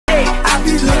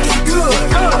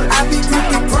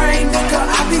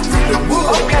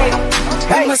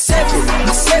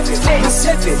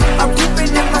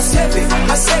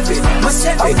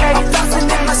Okay, I'm flossing in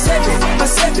my Civic.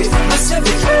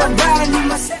 I'm riding in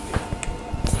my Civic.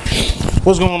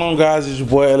 What's going on, guys? It's your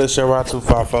boy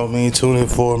LSRY254. Me tuning in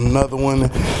for another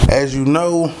one. As you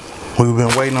know, we've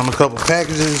been waiting on a couple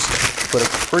packages for the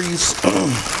Caprice,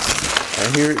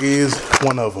 and here is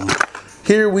one of them.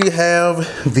 Here we have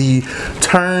the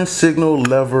turn signal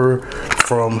lever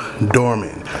from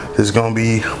Dorman. This is going to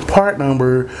be part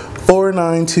number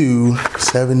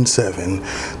 49277.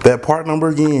 That part number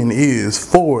again is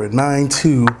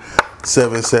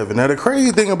 49277. Now the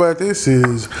crazy thing about this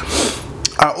is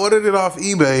I ordered it off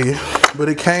eBay, but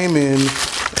it came in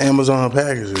Amazon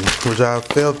packaging, which I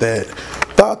thought that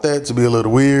to be a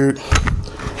little weird.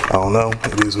 I don't know.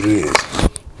 It is what it is.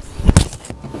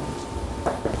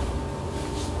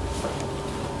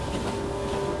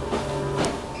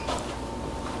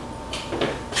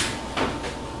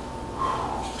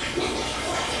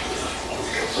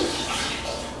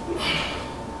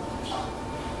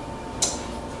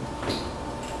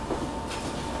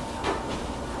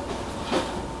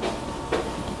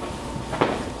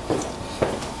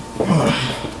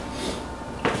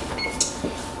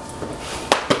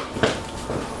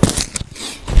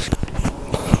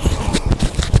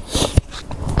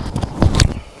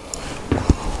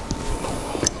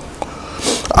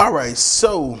 Alright,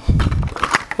 so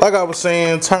like I was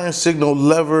saying, turn signal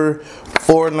lever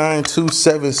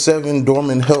 49277,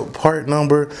 Dorman help part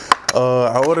number.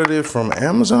 I ordered it from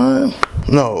Amazon.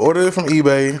 No, ordered it from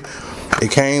eBay.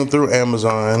 It came through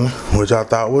Amazon, which I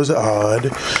thought was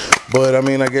odd. But I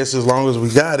mean, I guess as long as we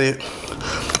got it,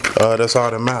 that's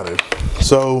all that mattered.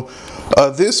 So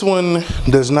this one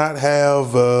does not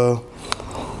have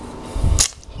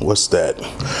what's that?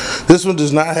 This one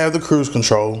does not have the cruise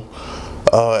control.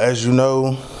 As you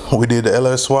know, we did the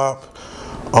LS swap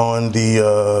on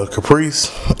the Caprice,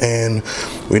 and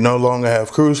we no longer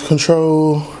have cruise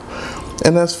control,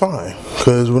 and that's fine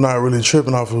because we're not really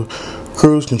tripping off of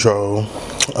cruise control.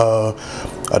 I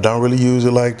don't really use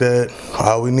it like that.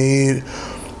 All we need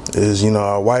is, you know,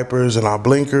 our wipers and our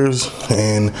blinkers,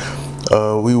 and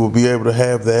we will be able to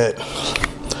have that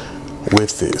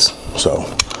with this. So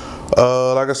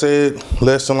like I said,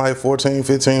 less than like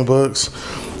 14-15 bucks.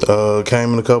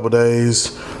 Came in a couple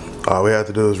days. All we have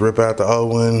to do is rip out the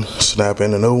old one, snap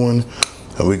in the new one,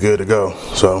 and we good to go.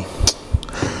 So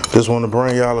just want to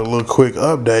bring y'all a little quick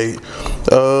update.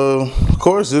 Of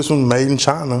course, this one's made in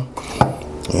China.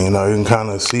 You know, you can kind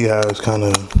of see how it's kind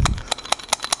of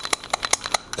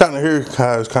hear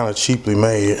how it's kind of cheaply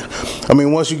made. I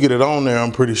mean, once you get it on there,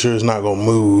 I'm pretty sure it's not gonna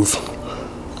move.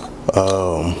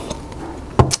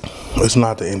 It's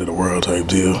not the end of the world type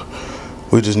deal.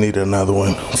 We just need another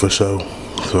one for sure.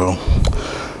 So,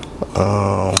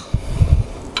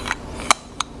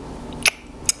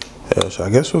 yeah, so I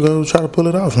guess we'll go try to pull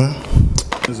it off, man.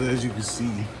 As you can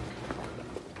see,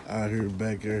 out here,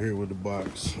 back here with the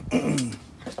box.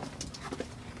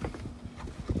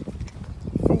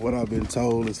 From what I've been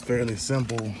told, it's fairly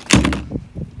simple to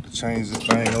change this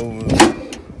thing over.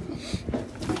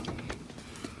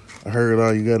 I heard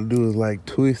all you gotta do is like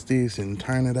twist this and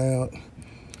turn it out.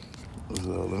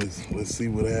 So let's see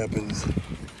what happens.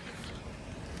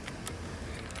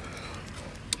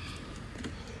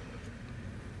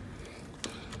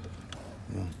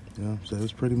 Yeah, so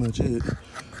that's pretty much it.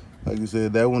 Like you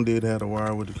said, that one did have a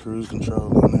wire with the cruise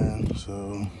control in there.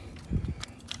 So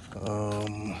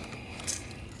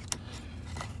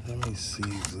let me see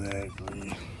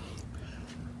exactly.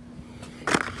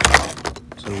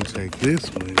 So we take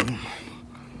this one.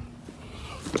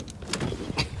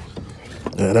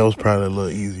 Yeah, that was probably a little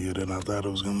easier than I thought it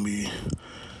was gonna be.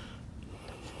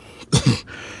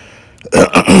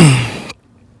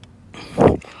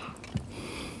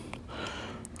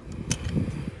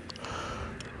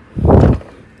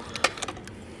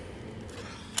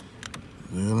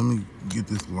 Yeah, let me get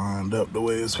this lined up the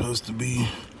way it's supposed to be,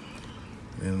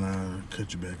 and I'll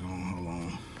cut you back on. Hold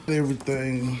on.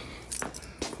 Everything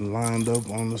lined up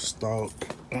on the stalk.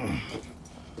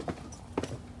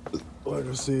 Like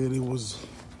I said, it was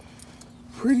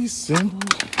pretty simple,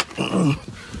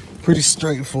 pretty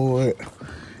straightforward.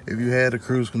 If you had the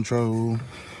cruise control,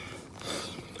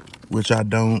 which I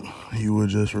don't, you would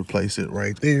just replace it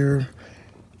right there.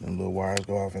 Them little wires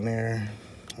go off in there,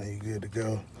 and you're good to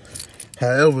go.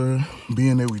 However,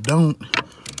 being that we don't,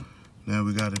 now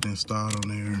we got it installed on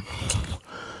there.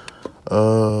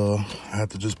 I have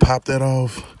to just pop that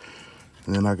off,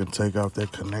 and then I can take off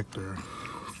that connector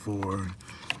for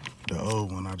the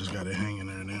old one. I just got it hanging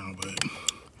there now, but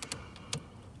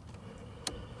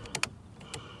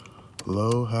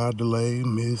low, high delay,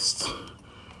 mist,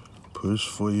 push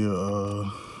for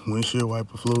your windshield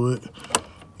wiper fluid.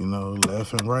 you know,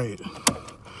 left and right.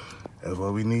 That's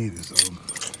what we needed. So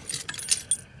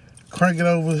crank it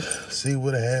over, see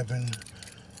what happened.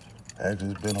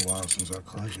 Actually, it's been a while since I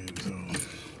cranked it, so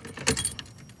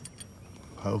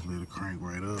hopefully it'll crank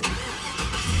right up.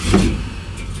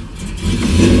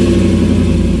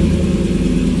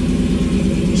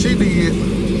 She did.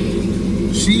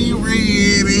 She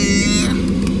ready.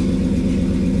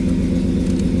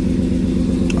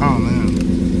 Oh man.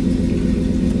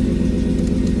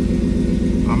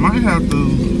 I might have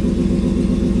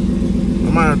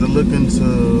to look into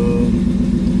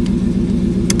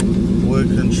what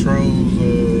controls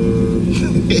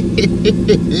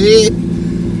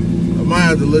I might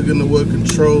have to look into what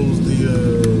controls the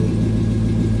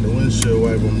windshield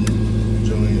wiper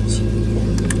joints.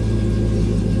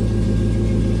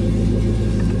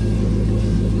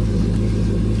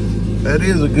 That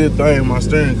is a good thing. My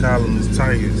steering column is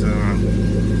tight, so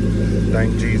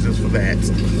thank Jesus for that.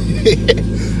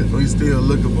 We still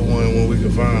looking for one when we can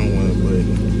find one, but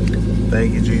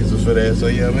thank you Jesus for that. So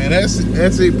yeah, man, that's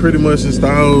it pretty much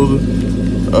installed.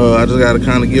 I just gotta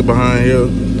kind of get behind here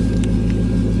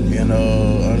and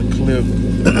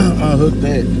unhook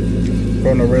that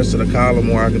from the rest of the column,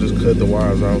 or I can just cut the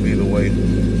wires off. Either way,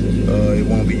 it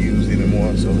won't be used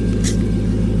anymore. So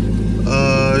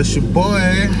it's your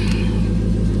boy.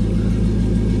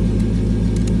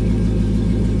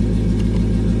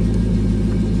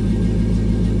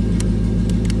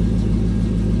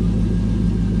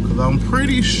 I'm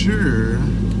pretty sure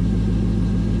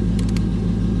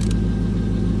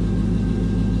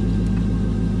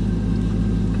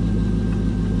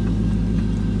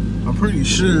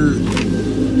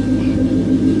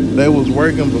that was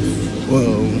working before.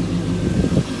 Well,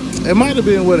 it might have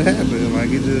been what happened.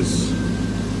 Like it just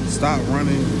stopped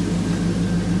running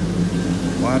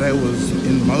while that was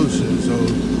in motion. So,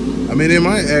 I mean, it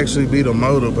might actually be the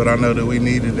motor, but I know that we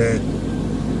needed that.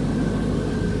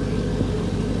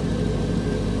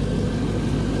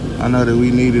 I know that we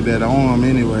needed that arm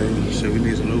anyway. So we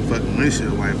need some new fucking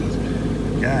windshield wipers.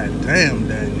 God damn,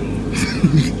 Daniel.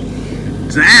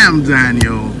 Damn,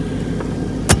 Daniel.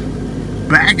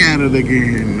 Back at it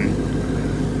again.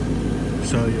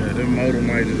 So yeah, the motor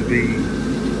might just be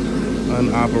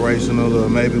unoperational, or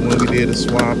maybe when we did a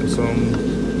swap or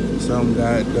something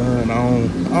got done. I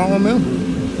don't remember,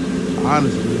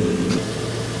 honestly.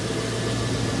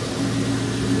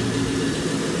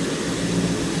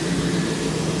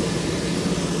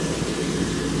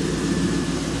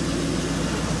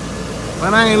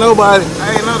 Man, I ain't know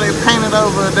they painted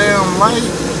over a damn light.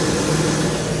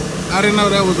 I didn't know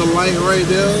that was a light right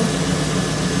there.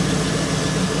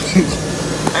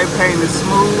 They painted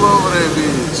smooth over that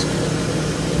bitch.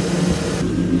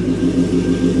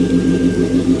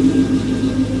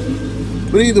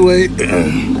 But either way,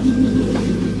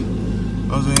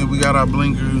 I was saying we got our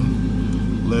blinker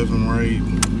left and right.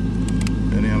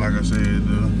 And then like I said,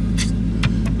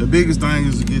 the biggest thing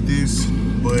is to get this,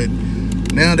 but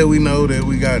now that we know that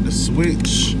we got the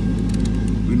switch,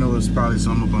 we know it's probably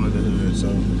something up under the hood, so.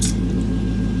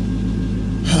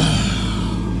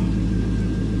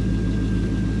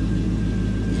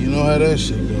 You know how that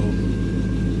shit go.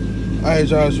 Alright,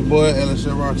 y'all, it's your boy,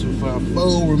 LSL Rock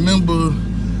 254. Remember,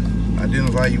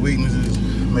 identify your weaknesses,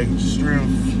 make it your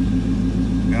strength.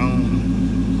 Gone.